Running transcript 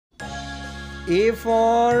A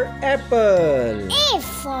for apple. A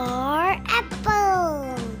for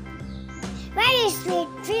apple. Very sweet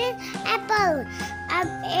apple.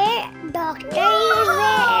 A doctor is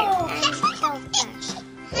a doctor.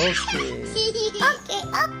 Okay.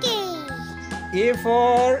 Okay. A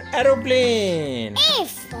for aeroplane. A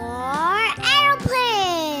for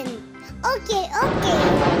aeroplane. Okay.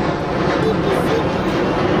 Aeroplane.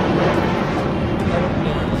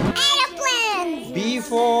 B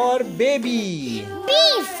for baby. B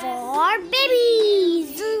for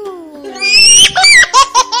babies.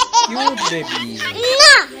 Cute baby.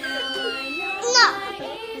 No.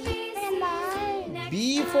 B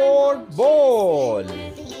for ball.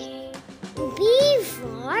 B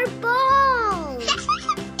for ball.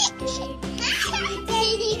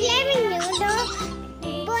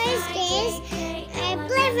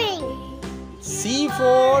 C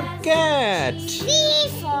for cat. C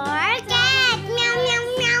for cat. Meow meow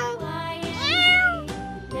meow. Meow.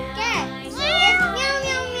 Cat. Meow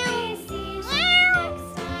meow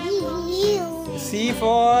meow. C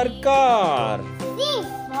for car. C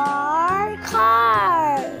for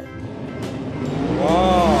car.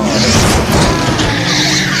 Wow.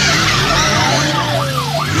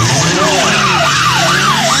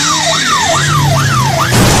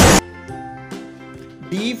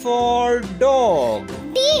 D for dog.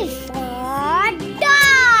 D for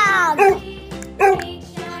dog.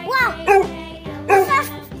 Wow.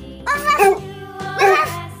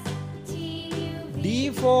 D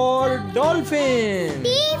for dolphin. D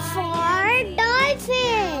for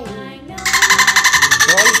dolphin.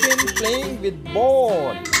 Dolphin playing with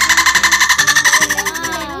ball.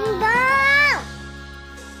 Ball.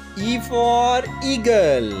 E for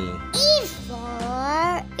eagle. E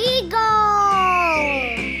for eagle.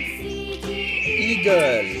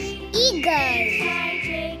 Eagle. Eagle.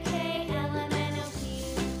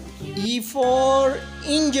 E for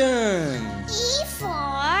engine. E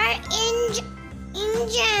for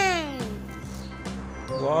engine.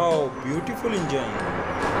 Wow, beautiful engine.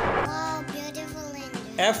 Wow, beautiful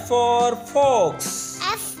engine. F for fox.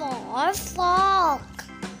 F for fork.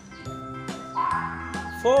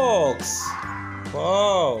 Fox.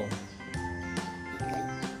 Wow.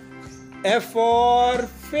 F for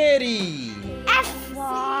fairy. F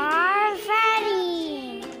for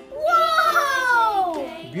fairy. Wow!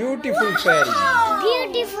 Beautiful fairy.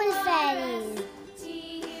 Beautiful fairy.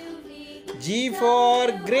 G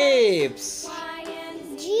for grapes.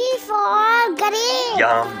 G for grape.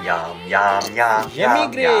 Yum yum yum yum. Yummy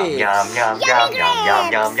grapes. Yum yum yum yum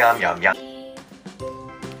yum yum yum yum.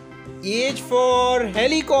 H for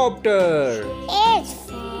helicopter. H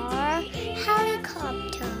for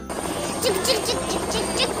helicopter.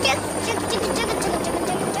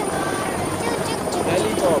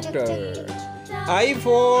 Helicopter. I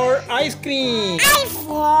for ice cream. I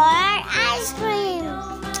for ice cream.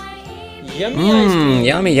 Yummy ice cream.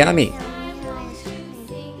 Yummy.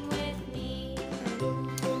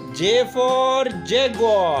 J for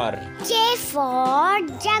jaguar. J for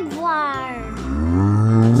jaguar.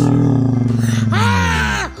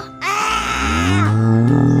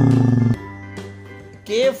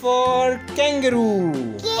 K for kangaroo.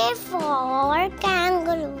 K for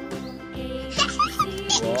kangaroo.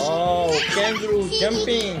 Wow, kangaroo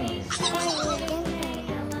jumping.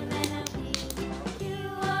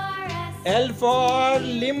 L for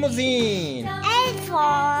limousine. L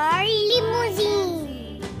for limousine.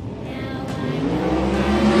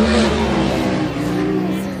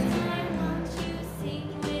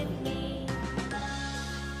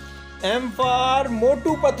 M for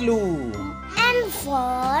motu patlu. M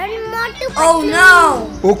for motu patlu. Oh no!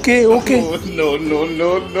 Okay. No.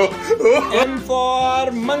 M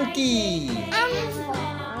for monkey. M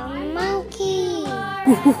for monkey.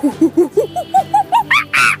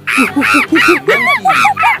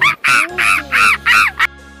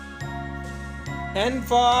 N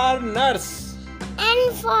for nurse. N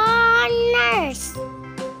for nurse.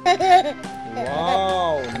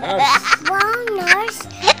 Wow, nurse. Wow, nurse.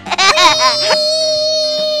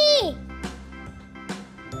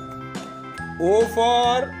 O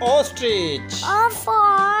for ostrich. O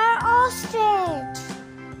for ostrich.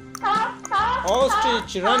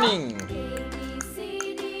 Ostrich running.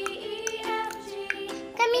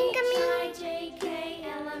 Coming.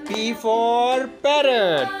 P for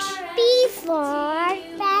parrot. P for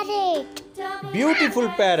parrot. Beautiful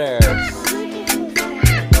parrot.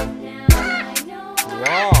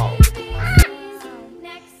 Wow.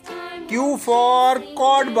 Q for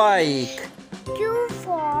quad bike. Q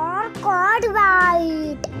for quad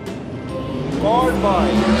bike. Quad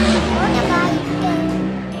bike. Quad bike.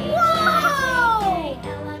 Wow!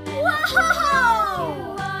 Wow!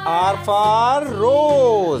 R for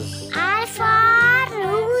rose. R for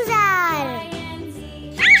loser.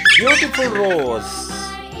 Beautiful rose.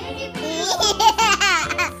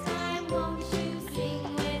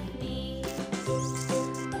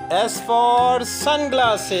 S for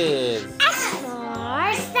sunglasses.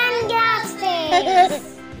 For sunglasses.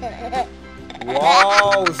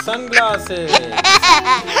 Wow, sunglasses.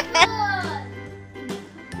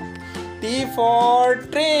 T for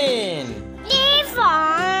train. T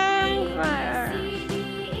for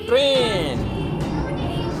Train.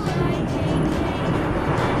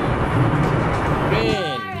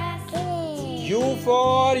 Train. U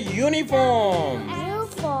for uniform. U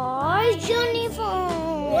for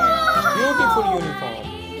uniform. Beautiful uniform.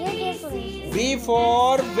 Beautiful. V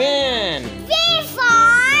for van. V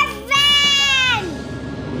for van.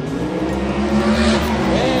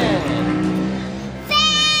 Van.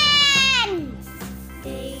 Van.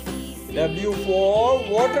 W for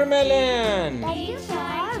watermelon. W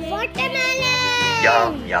for watermelon.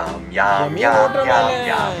 Yum yum yum Yummy yum watermelon.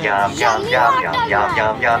 yum yum yum yum yum yum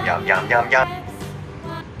yum yum yum yum yum yum.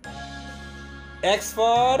 X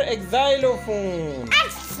for xylophone.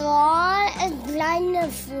 X for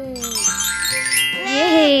xylophone.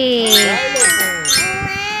 Yay! Xylophone.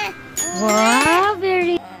 Wow,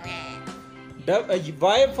 very.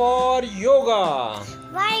 Y for yoga.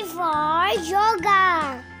 Y for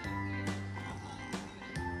yoga.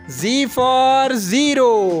 Z for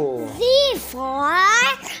zero. Z for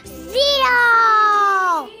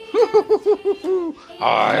zero.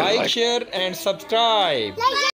 Like, share, and subscribe. Like